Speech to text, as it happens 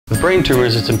brain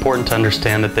tumors, it's important to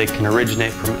understand that they can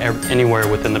originate from anywhere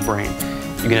within the brain.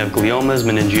 You can have gliomas,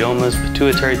 meningiomas,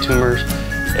 pituitary tumors,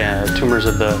 tumors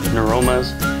of the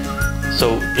neuromas.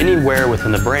 So anywhere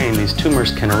within the brain, these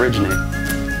tumors can originate.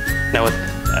 Now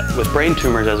with brain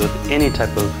tumors, as with any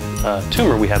type of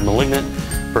tumor, we have malignant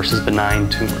versus benign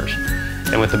tumors.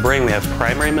 And with the brain, we have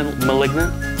primary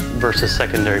malignant versus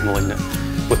secondary malignant.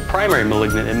 With primary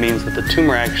malignant, it means that the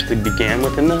tumor actually began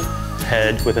within the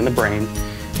head, within the brain,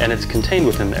 and it's contained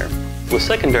within there. With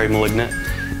secondary malignant,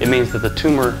 it means that the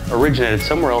tumor originated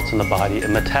somewhere else in the body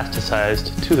and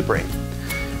metastasized to the brain.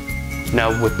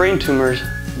 Now with brain tumors,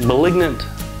 malignant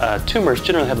tumors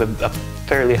generally have a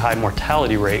fairly high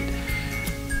mortality rate.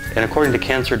 And according to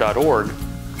cancer.org,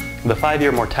 the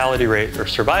 5-year mortality rate or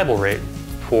survival rate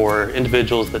for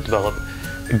individuals that develop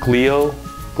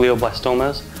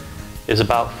glioblastomas is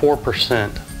about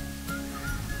 4%.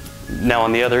 Now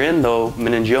on the other end though,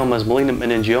 meningiomas, malignant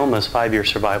meningiomas, 5-year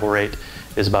survival rate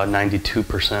is about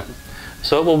 92%.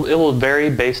 So it will vary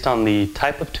based on the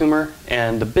type of tumor,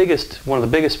 and one of the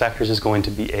biggest factors is going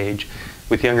to be age,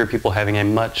 with younger people having a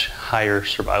much higher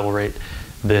survival rate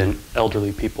than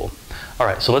elderly people. All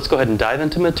right, so let's go ahead and dive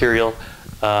into material.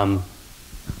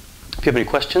 If you have any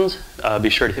questions, be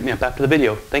sure to hit me up after the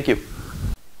video. Thank you.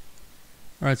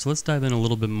 All right, so let's dive in a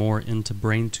little bit more into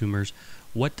brain tumors.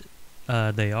 What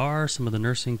they are, some of the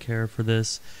nursing care for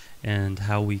this, and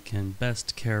how we can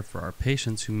best care for our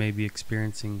patients who may be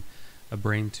experiencing a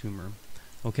brain tumor.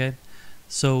 Okay,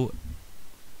 so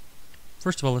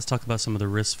first of all, let's talk about some of the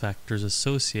risk factors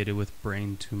associated with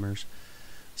brain tumors.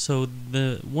 So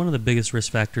one of the biggest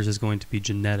risk factors is going to be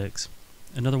genetics.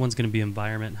 Another one's going to be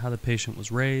environment, how the patient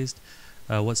was raised,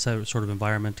 what sort of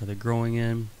environment are they growing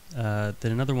in. Then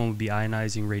another one would be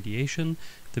ionizing radiation,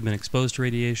 if they've been exposed to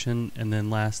radiation, and then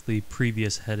lastly,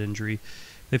 previous head injury.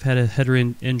 If they've had a head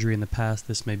injury in the past,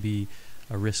 this may be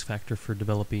a risk factor for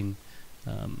developing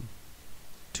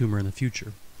tumor in the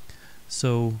future.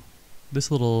 So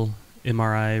this little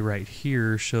MRI right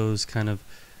here shows kind of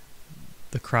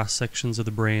the cross sections of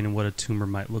the brain and what a tumor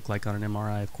might look like on an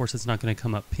MRI. Of course, it's not going to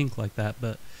come up pink like that,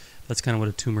 but that's kind of what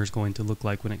a tumor is going to look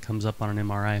like when it comes up on an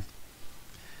MRI.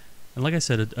 And like I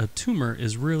said, a tumor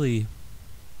is really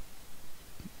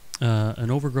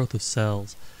an overgrowth of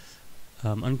cells,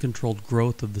 uncontrolled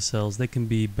growth of the cells. They can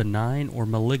be benign or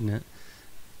malignant,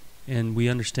 and we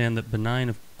understand that benign,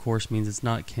 of course, means it's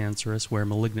not cancerous, where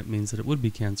malignant means that it would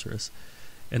be cancerous.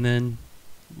 And then,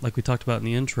 like we talked about in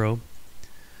the intro,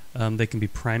 they can be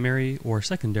primary or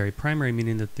secondary. Primary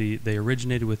meaning that they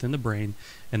originated within the brain,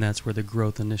 and that's where the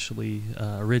growth initially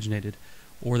originated.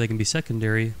 Or they can be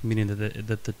secondary, meaning that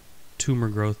the tumor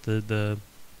growth, the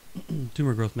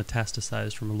tumor growth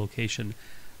metastasized from a location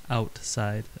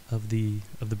outside of the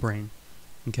brain.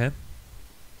 Okay.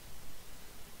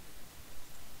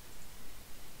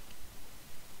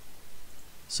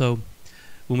 So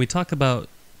when we talk about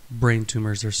brain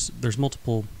tumors, there's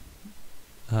multiple.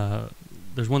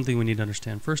 There's one thing we need to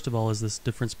understand. First of all, is this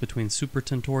difference between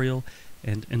supratentorial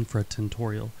and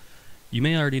infratentorial. You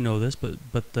may already know this, but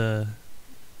if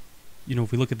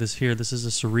we look at this here, this is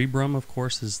a cerebrum, of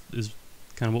course, is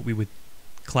kind of what we would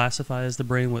classify as the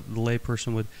brain, what the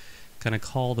layperson would kind of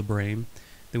call the brain.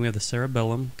 Then we have the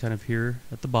cerebellum kind of here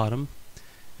at the bottom,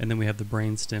 and then we have the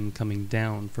brainstem coming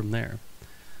down from there.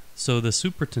 So the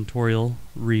supratentorial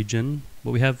region,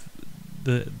 what we have,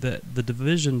 the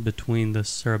division between the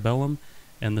cerebellum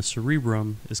and the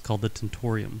cerebrum is called the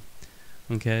tentorium.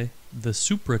 Okay, the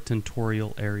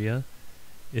supratentorial area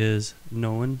is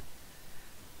known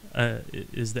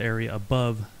is the area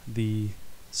above the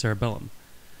cerebellum.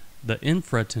 The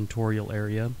infratentorial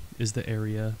area is the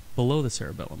area below the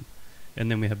cerebellum, and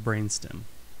then we have brainstem.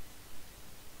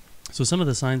 So some of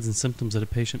the signs and symptoms that a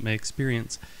patient may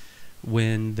experience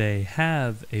when they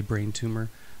have a brain tumor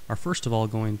are first of all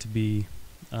going to be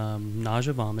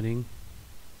nausea, vomiting.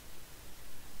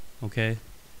 Okay,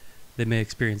 they may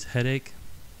experience headache,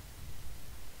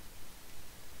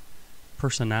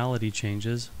 personality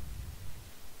changes,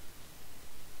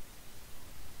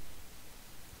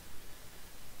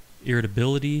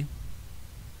 irritability,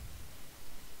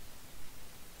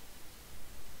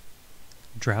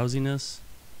 drowsiness,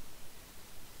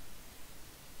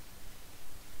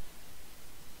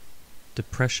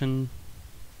 depression,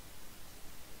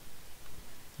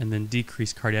 and then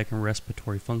decreased cardiac and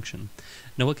respiratory function.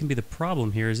 Now what can be the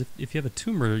problem here is if you have a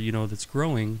tumor, that's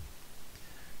growing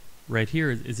right here,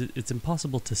 it's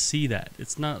impossible to see that.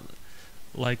 It's not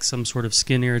like some sort of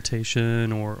skin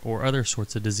irritation or other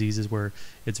sorts of diseases where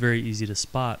it's very easy to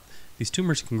spot. These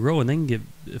tumors can grow and they can get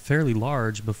fairly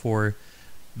large before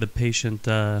the patient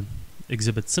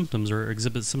exhibit symptoms, or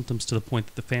exhibit symptoms to the point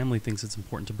that the family thinks it's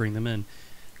important to bring them in.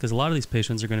 Because a lot of these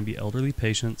patients are going to be elderly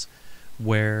patients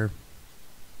where,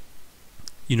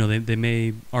 you know, they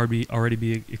may already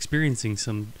be experiencing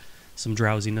some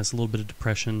drowsiness, a little bit of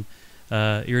depression,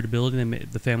 irritability.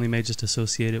 The family may just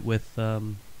associate it with,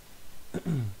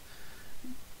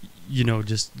 you know,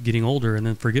 just getting older, and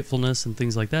then forgetfulness and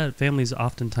things like that. Families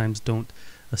oftentimes don't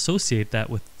associate that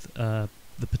with the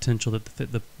potential that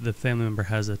the family member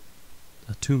has a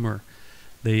tumor.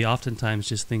 They oftentimes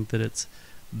just think that it's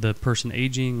the person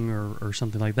aging or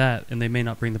something like that, and they may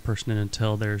not bring the person in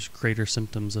until there's greater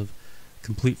symptoms of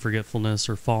complete forgetfulness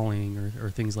or falling or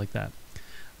things like that.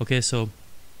 Okay, so,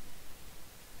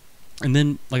 and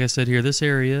then, like I said here, this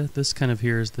area, this kind of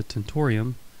here is the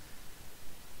tentorium,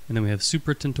 and then we have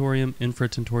supratentorium,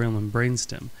 infratentorium, and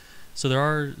brainstem. So there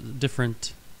are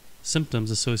different symptoms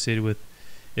associated with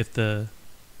if the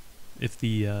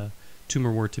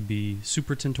tumor were to be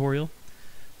supratentorial,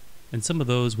 and some of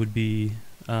those would be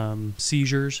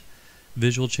seizures,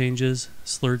 visual changes,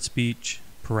 slurred speech,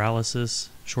 paralysis,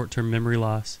 short-term memory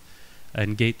loss,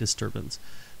 and gait disturbance.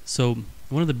 So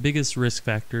one of the biggest risk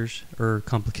factors or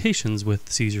complications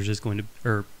with seizures is going to,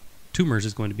 or tumors,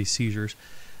 is going to be seizures.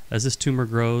 As this tumor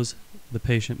grows, the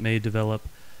patient may develop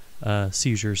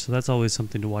seizures. So that's always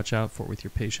something to watch out for with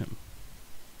your patient.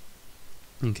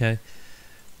 Okay.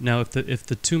 Now, if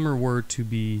the tumor were to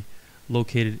be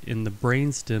located in the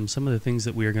brainstem, some of the things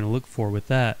that we are going to look for with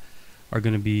that are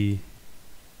going to be,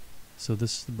 so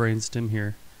this is the brainstem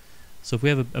here. So if we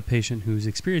have a patient who's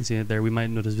experiencing it there, we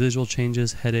might notice visual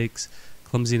changes, headaches,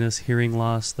 clumsiness, hearing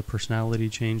loss, the personality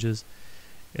changes.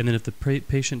 And then if the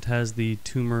patient has the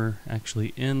tumor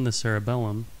actually in the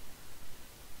cerebellum,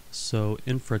 so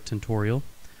infratentorial,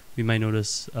 we might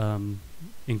notice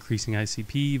increasing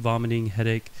ICP, vomiting,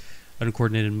 headache,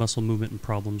 uncoordinated muscle movement, and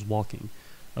problems walking.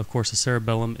 Of course, the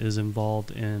cerebellum is involved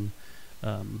in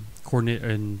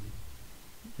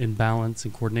in balance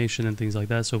and coordination and things like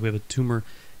that. So if we have a tumor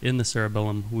in the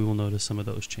cerebellum, we will notice some of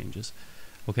those changes.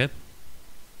 Okay?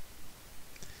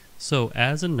 So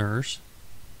as a nurse,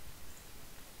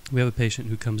 we have a patient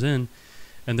who comes in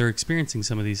and they're experiencing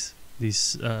some of these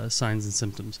signs and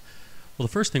symptoms. Well,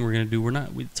 the first thing we're going to do,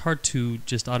 it's hard to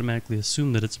just automatically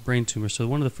assume that it's a brain tumor. So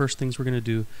one of the first things we're going to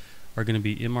do are going to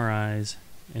be MRIs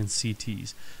and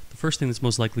CTs. The first thing that's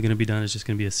most likely going to be done is just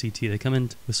going to be a CT. They come in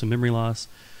with some memory loss.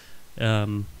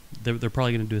 They're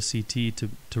probably going to do a CT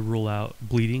to rule out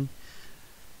bleeding,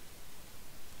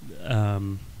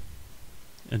 and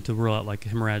to rule out like a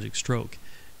hemorrhagic stroke.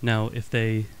 Now, if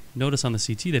they notice on the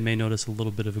CT, they may notice a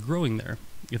little bit of a growing there.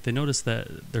 If they notice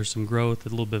that there's some growth, a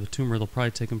little bit of a tumor, they'll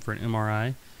probably take them for an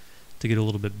MRI to get a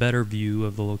little bit better view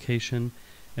of the location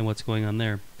and what's going on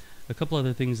there. A couple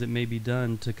other things that may be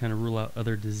done to kind of rule out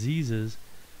other diseases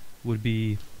would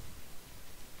be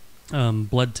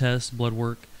blood tests, blood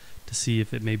work, to see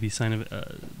if it may be sign of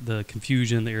the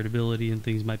confusion, the irritability, and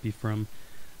things might be from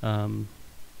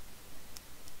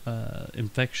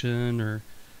infection,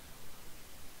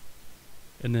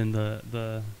 and then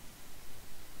the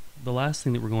last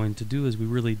thing that we're going to do is we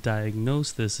really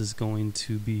diagnose this is going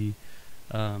to be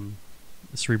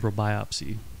cerebral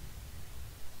biopsy.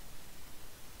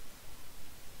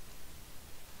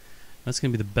 That's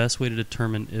going to be the best way to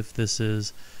determine if this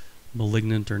is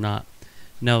malignant or not.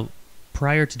 Now,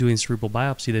 prior to doing cerebral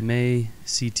biopsy, they may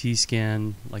CT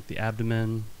scan like the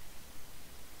abdomen,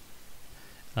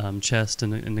 chest,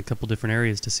 and a couple different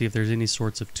areas to see if there's any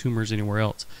sorts of tumors anywhere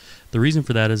else. The reason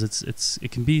for that is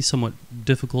it can be somewhat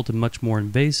difficult and much more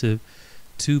invasive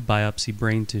to biopsy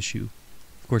brain tissue.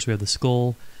 Of course, we have the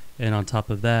skull, and on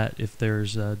top of that, if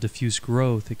there's diffuse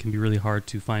growth, it can be really hard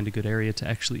to find a good area to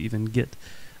actually even get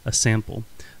a sample.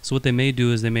 So what they may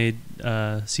do is they may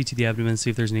CT the abdomen, see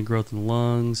if there's any growth in the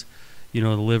lungs, the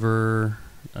liver,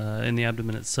 in the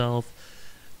abdomen itself.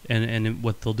 And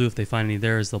what they'll do if they find any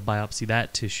there is they'll biopsy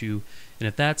that tissue. And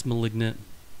if that's malignant,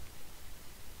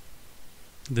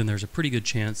 then there's a pretty good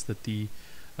chance that the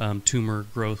tumor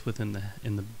growth within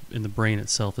the brain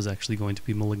itself is actually going to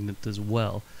be malignant as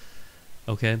well.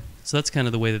 Okay, so that's kind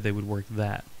of the way that they would work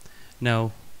that.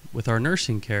 Now, with our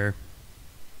nursing care,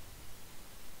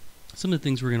 some of the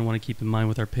things we're going to want to keep in mind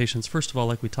with our patients, first of all,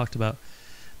 like we talked about,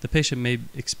 the patient may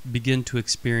begin to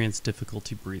experience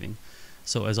difficulty breathing.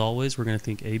 So as always, we're going to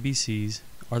think ABCs.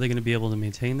 Are they going to be able to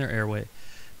maintain their airway?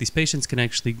 These patients can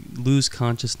actually lose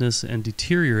consciousness and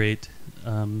deteriorate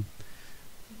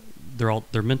their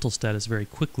mental status very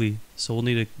quickly. So we'll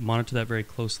need to monitor that very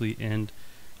closely and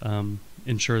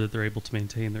ensure that they're able to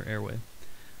maintain their airway.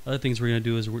 Other things we're going to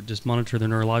do is we're just monitor their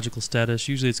neurological status.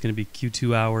 Usually it's going to be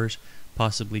Q2 hours,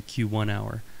 possibly Q1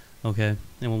 hour. Okay,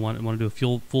 and we'll want to do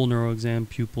a full neuro exam,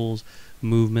 pupils,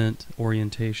 movement,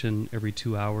 orientation every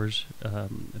 2 hours,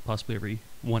 possibly every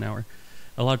 1 hour.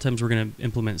 A lot of times we're going to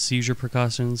implement seizure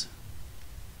precautions.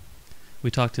 We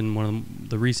talked in one of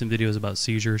the recent videos about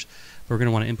seizures, but we're going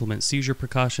to want to implement seizure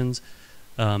precautions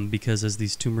because as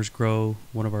these tumors grow,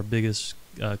 one of our biggest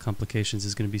complications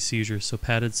is going to be seizures. So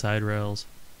padded side rails,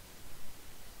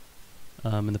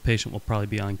 and the patient will probably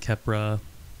be on Keppra,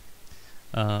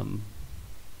 and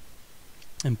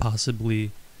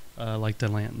possibly like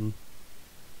Dilantin.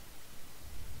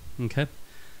 Okay,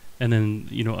 and then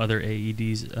other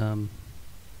AEDs,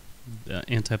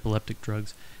 anti-epileptic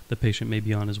drugs the patient may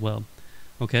be on as well.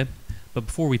 Okay, but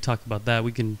before we talk about that,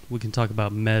 we can talk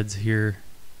about meds here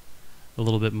a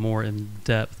little bit more in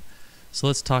depth. So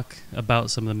let's talk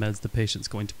about some of the meds the patient's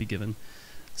going to be given.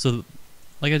 So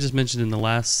like I just mentioned in the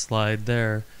last slide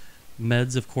there,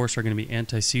 meds of course are going to be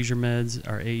anti-seizure meds,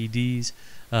 our AEDs,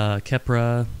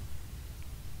 Keppra,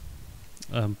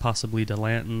 possibly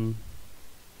Dilantin,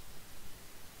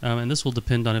 and this will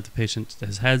depend on if the patient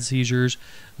has had seizures,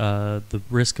 the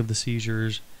risk of the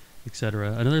seizures,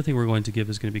 etc. Another thing we're going to give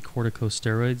is going to be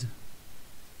corticosteroids.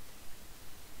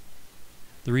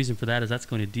 The reason for that is that's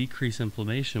going to decrease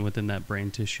inflammation within that brain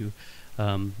tissue.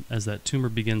 As that tumor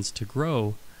begins to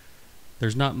grow,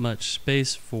 there's not much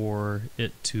space for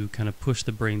it to kind of push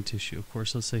the brain tissue. Of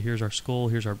course, let's say here's our skull,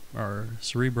 here's our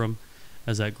cerebrum.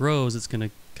 As that grows, it's going to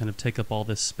kind of take up all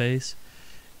this space,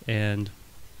 and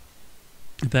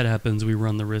if that happens, we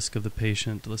run the risk of the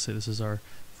patient, let's say this is our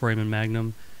foramen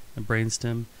magnum and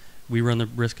brainstem, we run the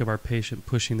risk of our patient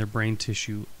pushing their brain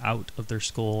tissue out of their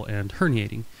skull and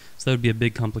herniating. So that would be a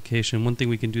big complication. One thing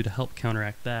we can do to help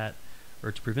counteract that,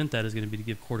 or to prevent that, is going to be to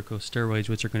give corticosteroids,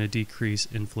 which are going to decrease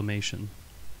inflammation.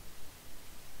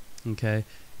 Okay,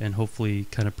 and hopefully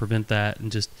kind of prevent that,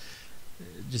 and just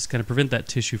kind of prevent that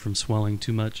tissue from swelling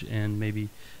too much and maybe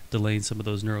delaying some of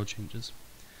those neuro changes.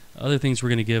 Other things we're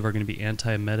going to give are going to be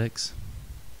antiemetics.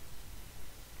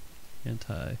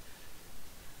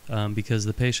 Because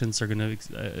the patients are going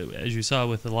to, as you saw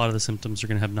with a lot of the symptoms, are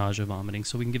going to have nausea, vomiting.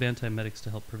 So we can give antiemetics to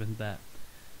help prevent that.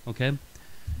 Okay?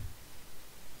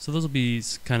 So those will be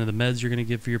kind of the meds you're going to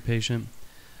give for your patient.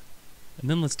 And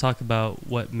then let's talk about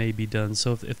what may be done.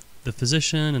 So if the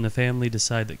physician and the family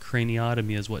decide that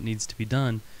craniotomy is what needs to be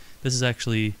done, this is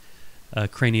actually a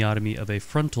craniotomy of a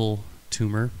frontal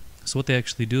tumor. So what they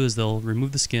actually do is they'll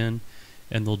remove the skin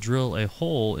and they'll drill a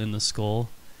hole in the skull,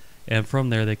 and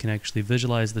from there they can actually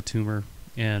visualize the tumor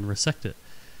and resect it.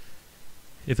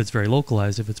 If it's very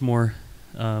localized, if it's more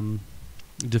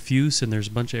diffuse and there's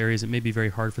a bunch of areas, it may be very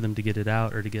hard for them to get it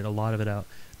out or to get a lot of it out.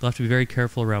 They'll have to be very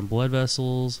careful around blood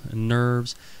vessels and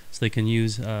nerves, so they can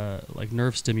use like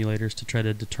nerve stimulators to try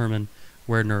to determine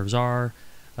where nerves are.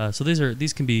 So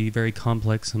these can be very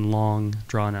complex and long,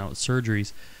 drawn-out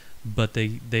surgeries, but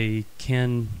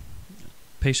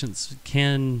patients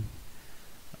can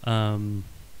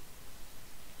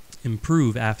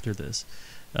improve after this.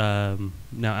 Now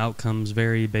outcomes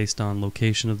vary based on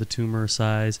location of the tumor,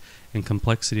 size, and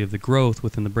complexity of the growth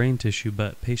within the brain tissue,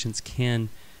 but patients can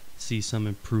see some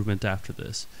improvement after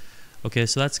this. Okay,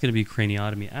 so that's going to be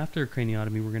craniotomy. After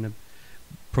craniotomy, we're going to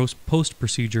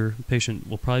post-procedure, the patient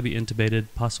will probably be intubated,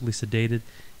 possibly sedated,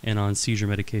 and on seizure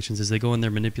medications. As they go in there,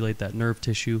 manipulate that nerve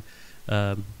tissue,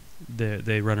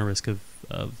 they run a risk of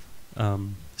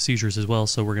seizures as well,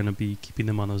 so we're going to be keeping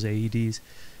them on those AEDs.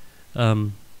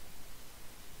 The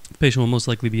patient will most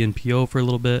likely be in PO for a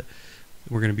little bit.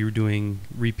 We're going to be doing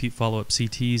repeat follow-up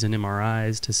CTs and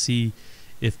MRIs to see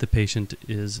if the patient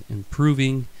is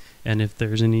improving and if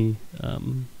there's any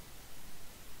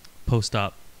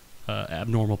post-op,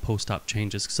 abnormal post-op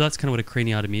changes. So that's kind of what a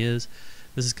craniotomy is.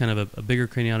 This is kind of a bigger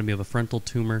craniotomy of a frontal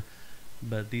tumor,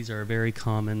 but these are very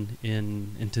common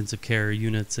in intensive care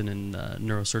units and in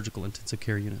neurosurgical intensive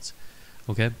care units.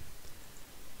 Okay?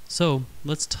 So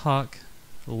let's talk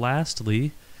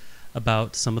lastly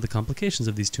about some of the complications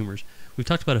of these tumors. We've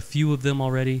talked about a few of them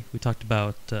already. We talked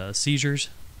about seizures.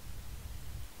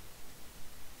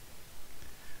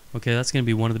 Okay, that's going to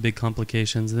be one of the big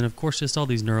complications. And then, of course, just all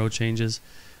these neuro changes.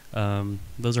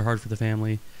 Those are hard for the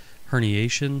family.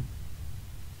 Herniation.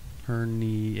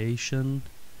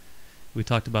 We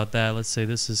talked about that. Let's say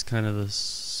this is kind of the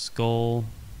skull.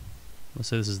 Let's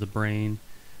say this is the brain.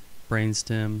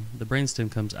 Brainstem. The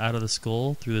brainstem comes out of the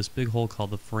skull through this big hole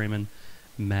called the foramen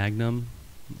magnum.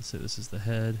 Let's say this is the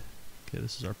head. Okay,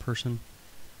 this is our person.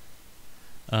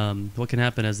 What can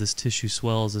happen as this tissue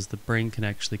swells is the brain can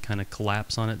actually kind of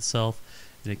collapse on itself,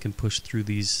 and it can push through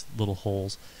these little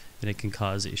holes, and it can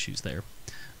cause issues there.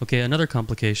 Okay, another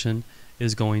complication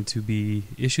is going to be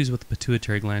issues with the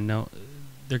pituitary gland. Now,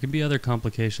 there can be other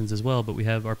complications as well, but we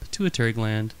have our pituitary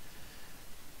gland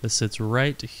that sits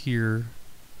right here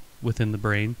within the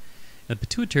brain. And the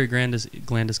pituitary gland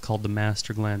is called the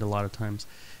master gland a lot of times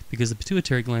because the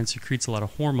pituitary gland secretes a lot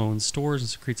of hormones, stores and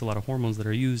secretes a lot of hormones that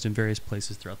are used in various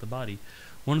places throughout the body.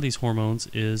 One of these hormones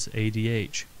is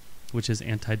ADH, which is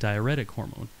antidiuretic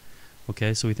hormone.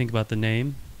 Okay, so we think about the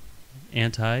name.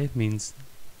 Anti means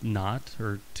not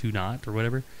or to not or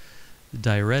whatever.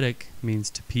 Diuretic means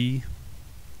to pee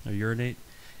or urinate,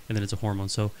 and then it's a hormone.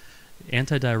 So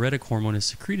antidiuretic hormone is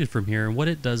secreted from here, and what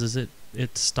it does is it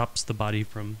stops the body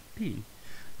from peeing.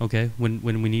 Okay, when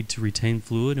we need to retain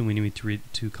fluid and we need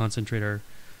to concentrate our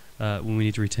when we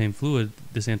need to retain fluid,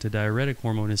 this antidiuretic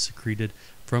hormone is secreted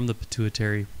from the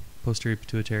pituitary, posterior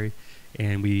pituitary,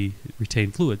 and we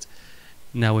retain fluids.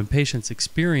 Now, when patients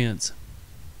experience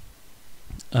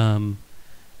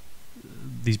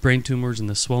these brain tumors and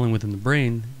the swelling within the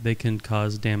brain, they can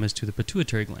cause damage to the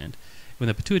pituitary gland. When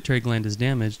the pituitary gland is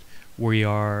damaged,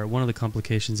 one of the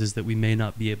complications is that we may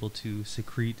not be able to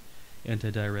secrete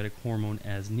antidiuretic hormone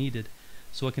as needed.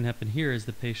 So what can happen here is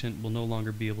the patient will no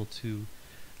longer be able to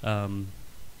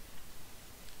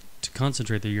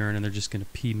concentrate their urine, and they're just going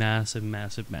to pee massive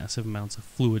amounts of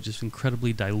fluid, just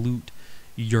incredibly dilute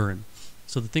urine.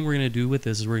 So the thing we're going to do with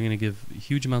this is we're going to give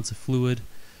huge amounts of fluid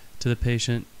to the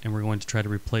patient, and we're going to try to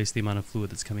replace the amount of fluid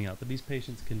that's coming out. But these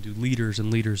patients can do liters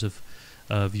and liters of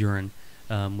urine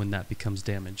when that becomes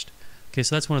damaged. Okay,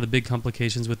 so that's one of the big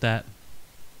complications with that.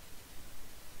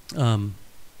 One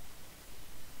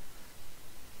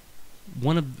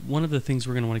of the things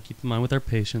we're going to want to keep in mind with our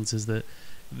patients is that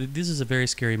this is a very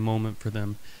scary moment for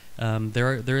them.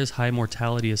 There is high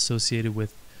mortality associated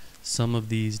with some of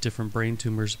these different brain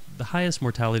tumors. The highest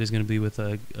mortality is going to be with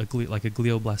like a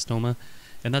glioblastoma,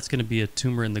 and that's going to be a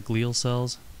tumor in the glial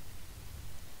cells.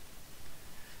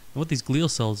 And what these glial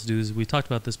cells do is, we talked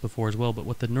about this before as well, but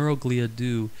what the neuroglia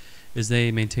do is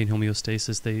they maintain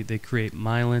homeostasis. They create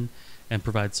myelin and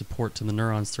provide support to the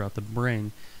neurons throughout the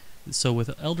brain. So with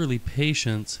elderly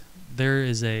patients, there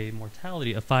is a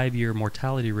 5-year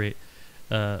mortality rate,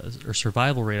 or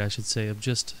survival rate, I should say, of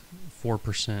just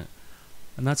 4%.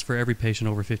 And that's for every patient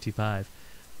over 55.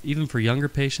 Even for younger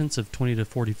patients of 20 to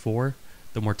 44,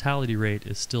 the mortality rate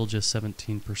is still just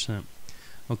 17%.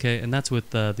 Okay, and that's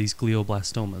with these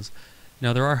glioblastomas.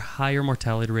 Now, there are higher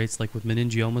mortality rates, like with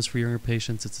meningiomas for younger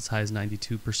patients, it's as high as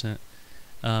 92%.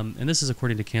 And this is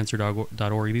according to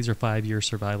cancer.org. These are 5-year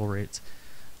survival rates.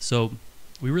 So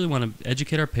we really want to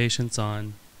educate our patients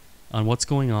on what's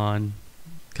going on,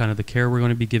 kind of the care we're going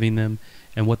to be giving them,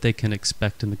 and what they can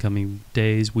expect in the coming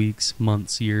days, weeks,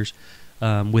 months, years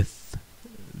with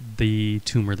the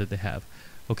tumor that they have.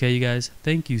 Okay, you guys,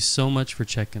 thank you so much for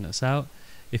checking us out.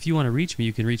 If you want to reach me,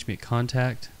 you can reach me at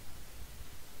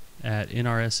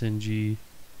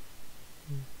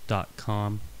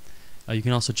contact@nrsng.com. You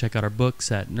can also check out our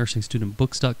books at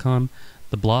nursingstudentbooks.com,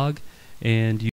 the blog, and